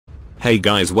Hey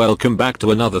guys, welcome back to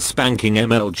another spanking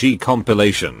MLG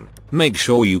compilation. Make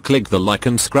sure you click the like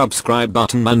and subscribe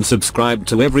button and subscribe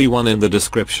to everyone in the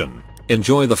description.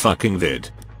 Enjoy the fucking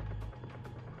vid.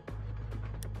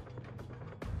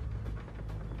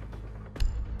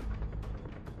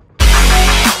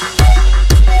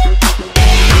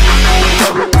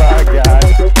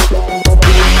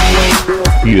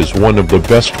 He is one of the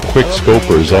best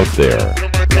quickscopers out there.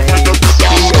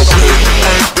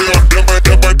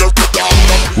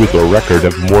 With a record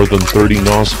of more than 30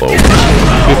 nozzles, 50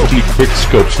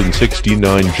 quickscopes and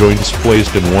 69 joints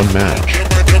placed in one match.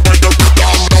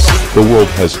 The world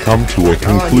has come to a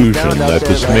conclusion that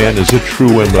this man is a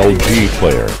true MLG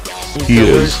player. He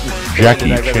is Jackie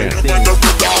Chan.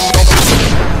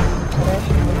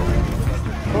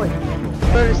 I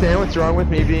don't understand what's wrong with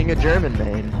me being a German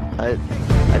main. I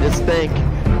just think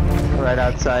right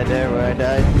outside there where I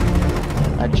died,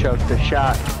 I choked the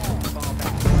shot.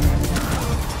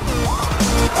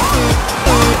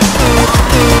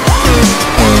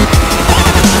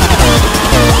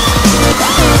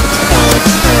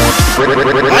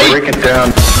 Break it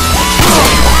down.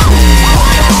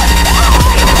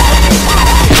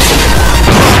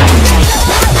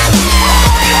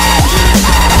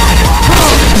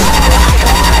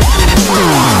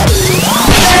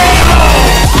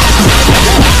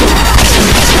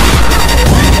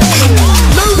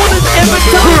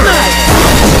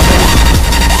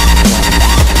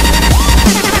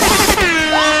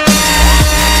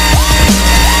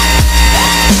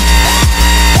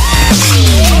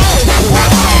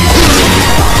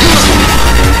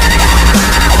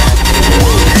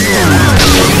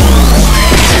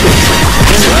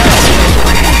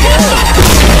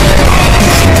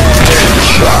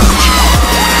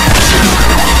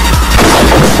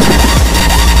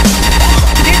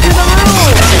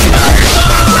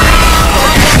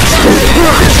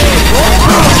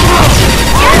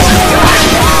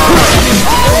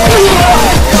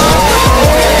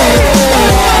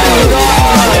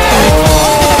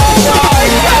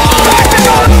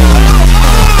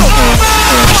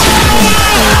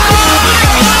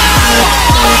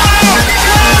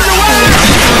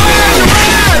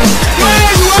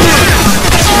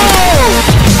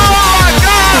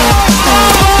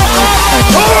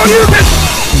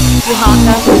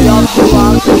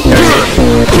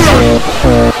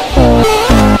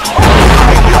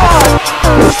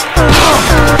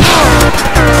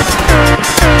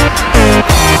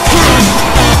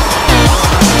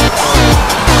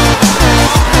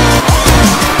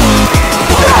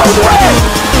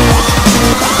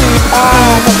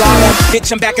 Bitch,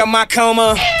 I'm back out my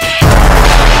coma.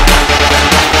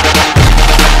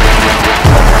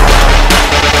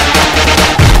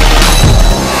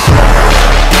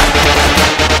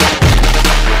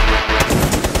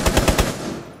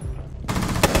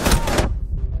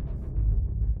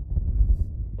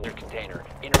 Container.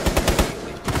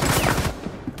 Immediately.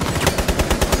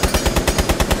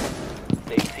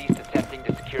 They ceased attempting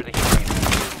to secure the heat.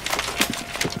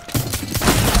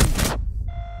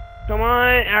 Come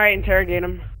on. Alright, interrogate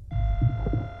him.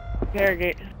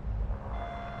 Interrogate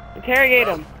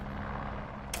him.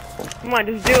 Come on,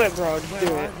 just do it, bro. Just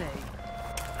do it.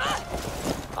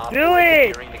 Do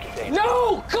it!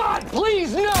 No! God,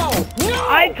 please, no! No!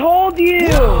 I told you!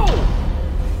 No!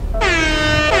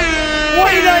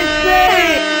 What did I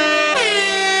say?